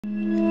Hey,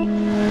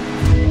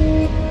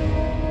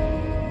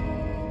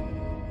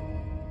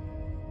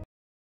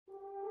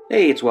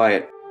 it's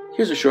Wyatt.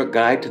 Here's a short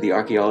guide to the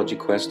archaeology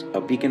quest,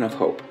 A Beacon of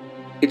Hope.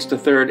 It's the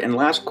third and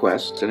last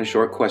quest in a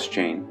short quest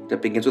chain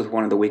that begins with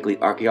one of the weekly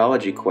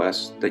archaeology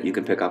quests that you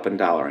can pick up in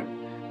Dalaran.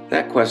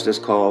 That quest is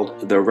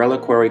called The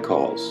Reliquary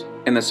Calls,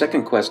 and the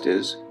second quest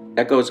is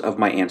Echoes of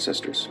My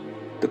Ancestors.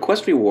 The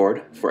quest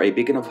reward for A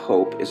Beacon of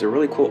Hope is a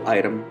really cool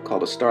item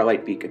called a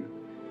Starlight Beacon.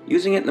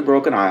 Using it in the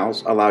Broken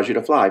Isles allows you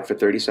to fly for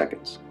 30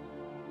 seconds.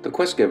 The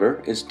quest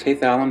giver is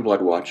Tathalan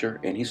Bloodwatcher,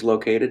 and he's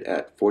located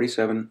at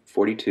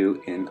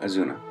 4742 in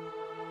Azuna.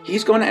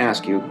 He's going to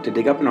ask you to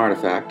dig up an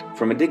artifact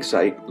from a dig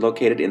site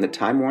located in the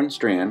Time-Worn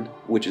Strand,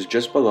 which is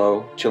just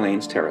below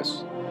Chilane's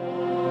Terrace.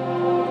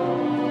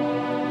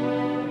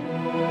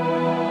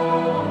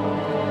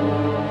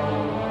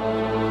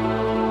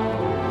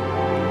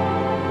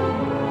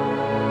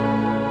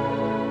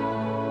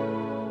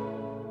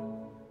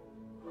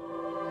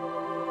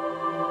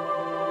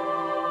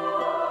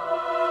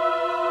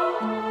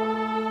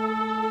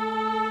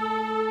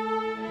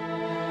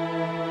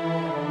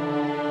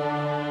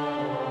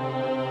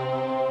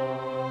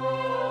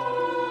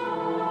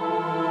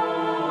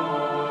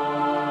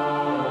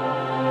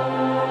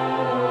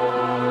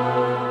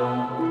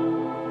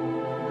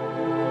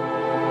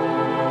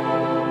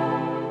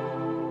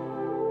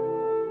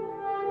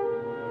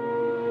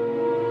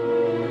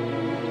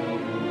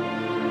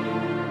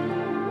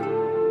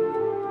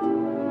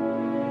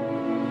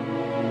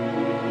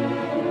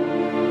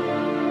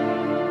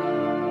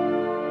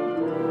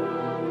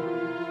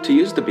 To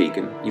use the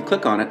beacon, you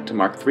click on it to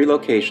mark 3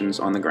 locations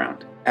on the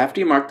ground. After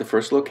you mark the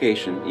first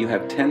location, you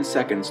have 10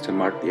 seconds to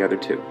mark the other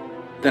 2.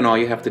 Then all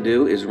you have to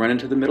do is run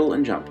into the middle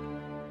and jump.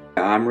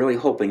 I'm really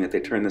hoping that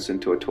they turn this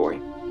into a toy.